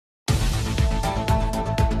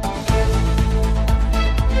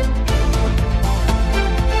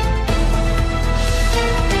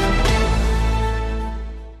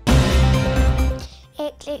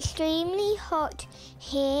extremely hot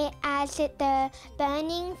here as the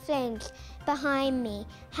burning flames behind me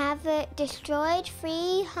have destroyed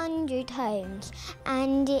 300 homes,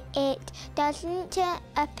 and it doesn't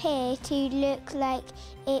appear to look like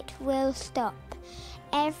it will stop.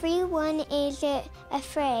 Everyone is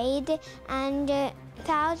afraid, and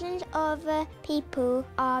thousands of people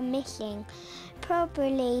are missing,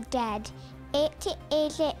 probably dead. It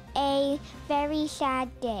is a very sad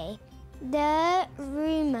day. The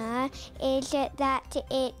rumour is that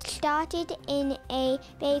it started in a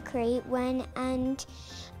bakery when an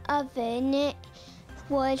oven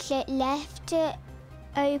was left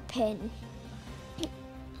open,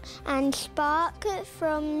 and spark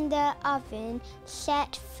from the oven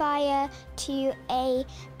set fire to a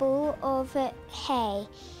ball of hay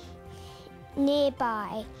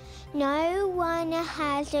nearby. No one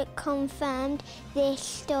has confirmed this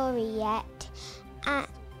story yet,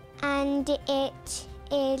 and it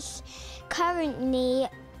is currently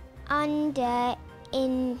under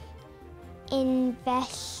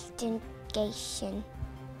investigation.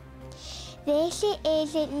 This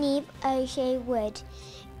is Niam oshea-wood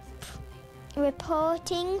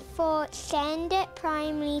reporting for Send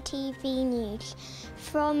Primary TV News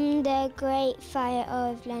from the Great Fire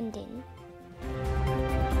of London.